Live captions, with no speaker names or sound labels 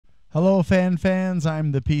Hello fans,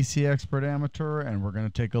 I'm the PC Expert Amateur and we're going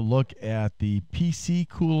to take a look at the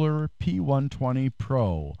PcCooler P120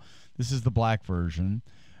 Pro. This is the black version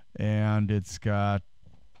and it's got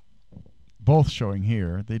both showing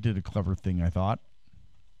here. They did a clever thing, I thought.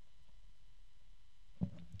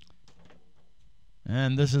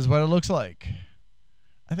 And this is what it looks like.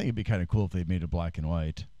 I think it'd be kind of cool if they made it black and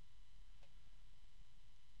white.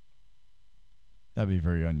 That'd be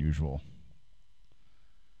very unusual.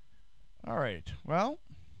 All right, well,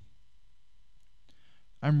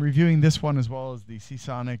 I'm reviewing this one as well as the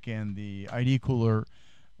Seasonic and the ID Cooler,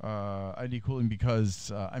 ID Cooling,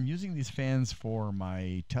 because I'm using these fans for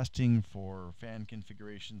my testing for fan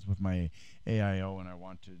configurations with my AIO, and I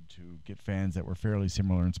wanted to get fans that were fairly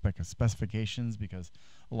similar in specifications because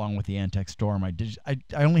along with the Antec Storm, I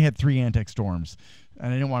only had 3 Antec Storms,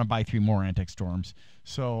 and I didn't want to buy 3 more Antec Storms,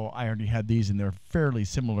 so I already had these, and they're fairly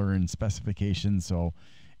similar in specifications, so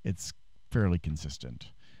it's fairly consistent.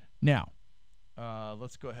 Now,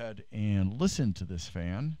 let's go ahead and listen to this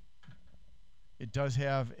fan. It does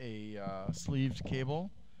have a sleeved cable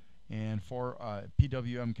and for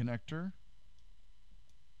PWM connector.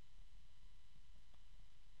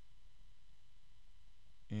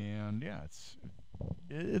 And yeah,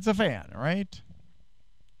 it's a fan, right?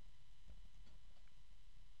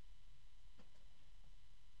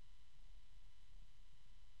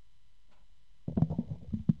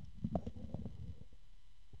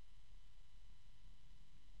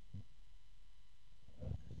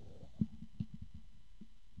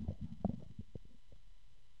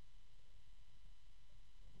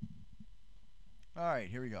 All right,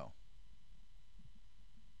 here we go.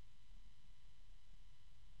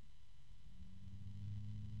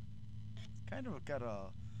 It's kind of got a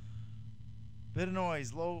bit of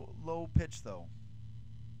noise, low pitch though.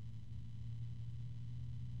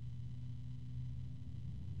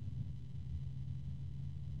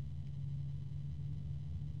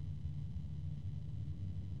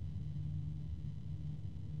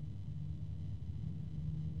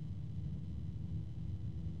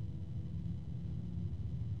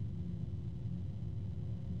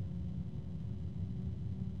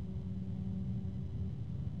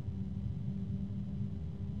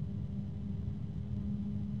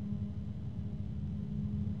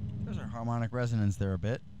 There's our harmonic resonance there a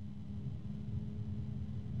bit.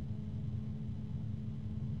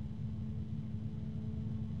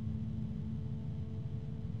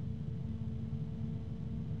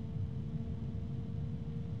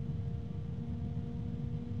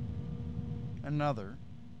 Another.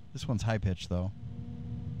 This one's high pitch though.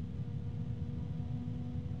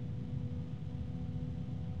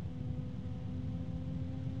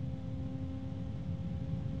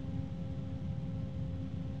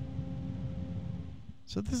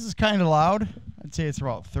 So this is kind of loud. I'd say it's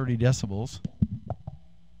about 30 decibels.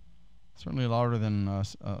 Certainly louder than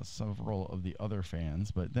several of the other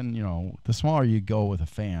fans. But then, you know, the smaller you go with a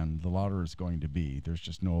fan, the louder it's going to be. There's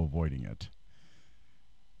just no avoiding it.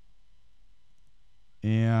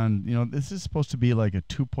 And, you know, this is supposed to be like a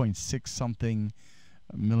 2.6 something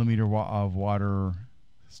millimeter of water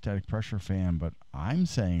static pressure fan, but I'm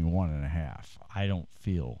saying 1.5. I don't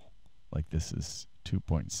feel like this is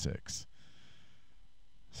 2.6.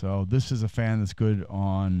 So this is a fan that's good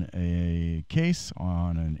on a case,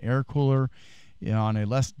 on an air cooler, you know, on a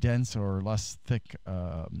less dense or less thick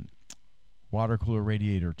water cooler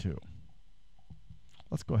radiator too.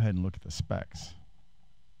 Let's go ahead and look at the specs.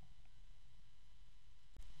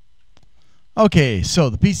 Okay, so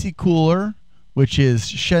the PcCooler, which is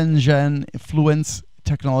Shenzhen Fluence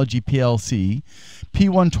Technology PLC,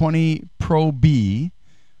 P120 Pro B.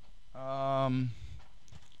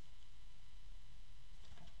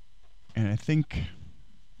 And I think,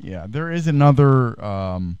 yeah, there is another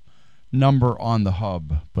number on the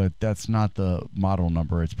hub, but that's not the model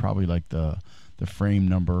number. It's probably like the frame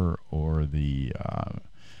number or the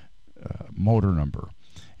motor number.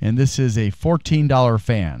 And this is a $14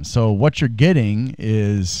 fan. So what you're getting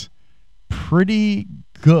is pretty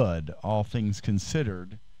good, all things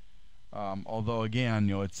considered. Although, again,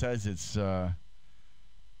 you know, it says it's... oh,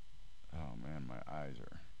 man, my eyes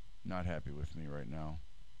are not happy with me right now.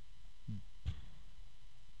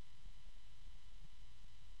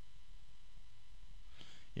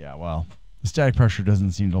 Yeah, well, the static pressure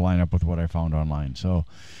doesn't seem to line up with what I found online. So,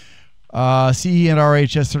 CE and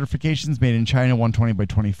RHS certifications, made in China, 120 by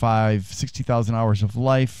 25, 60,000 hours of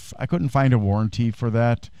life. I couldn't find a warranty for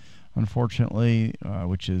that, unfortunately,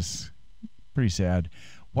 which is pretty sad.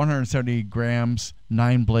 170 grams,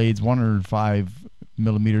 9 blades, 105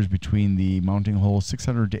 millimeters between the mounting holes,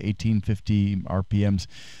 600 to 1850 RPMs,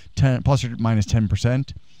 10 plus or minus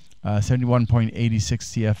 10%. 71.86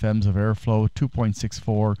 CFMs of airflow,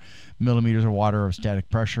 2.64 millimeters of water of static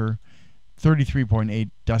pressure, 33.8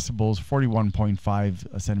 decibels,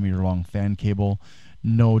 41.5 centimeter long fan cable.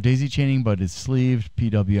 No daisy chaining, but it's sleeved.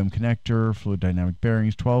 PWM connector, fluid dynamic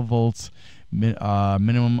bearings, 12 volts,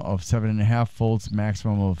 minimum of 7.5 volts,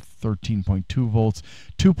 maximum of 13.2 volts,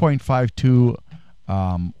 2.52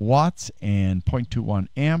 watts, and 0.21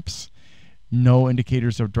 amps. No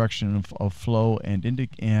indicators of direction of flow and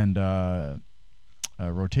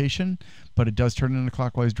rotation, but it does turn in a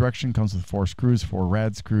clockwise direction. Comes with 4 screws, 4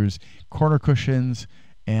 rad screws, corner cushions,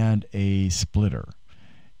 and a splitter.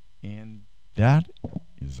 And that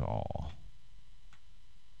is all.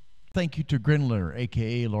 Thank you to Grindler,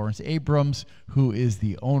 aka Lawrence Abrams, who is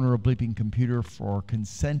the owner of Bleeping Computer, for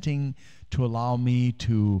consenting to allow me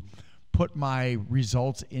to put my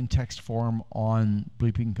results in text form on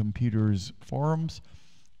Bleeping Computer's forums,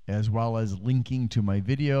 as well as linking to my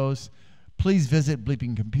videos. Please visit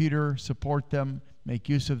Bleeping Computer, support them, make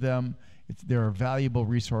use of them. They're a valuable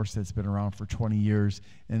resource that's been around for 20 years,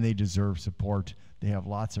 and they deserve support. They have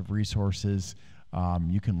lots of resources.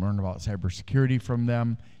 You can learn about cybersecurity from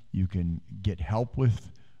them. You can get help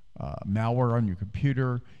with malware on your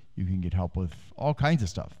computer. You can get help with all kinds of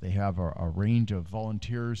stuff. They have a range of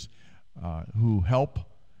volunteers who help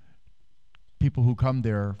people who come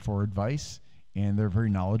there for advice, and they're very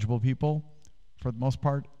knowledgeable people for the most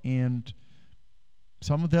part, and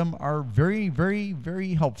some of them are very, very,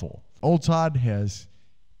 very helpful. Old Sod has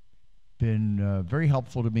been very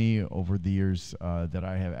helpful to me over the years that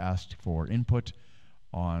I have asked for input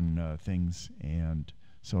on things, and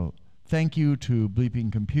so thank you to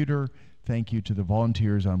Bleeping Computer. Thank you to the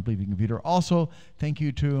volunteers on Bleeping Computer. Also, thank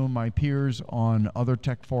you to my peers on other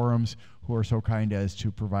tech forums who are so kind as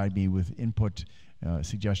to provide me with input,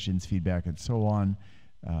 suggestions, feedback, and so on.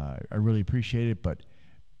 I really appreciate it, but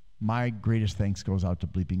my greatest thanks goes out to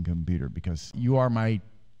Bleeping Computer because you are my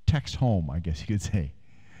text home, I guess you could say.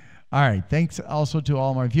 All right, thanks also to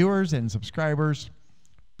all my viewers and subscribers.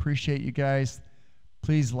 Appreciate you guys.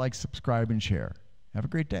 Please like, subscribe, and share. Have a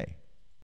great day.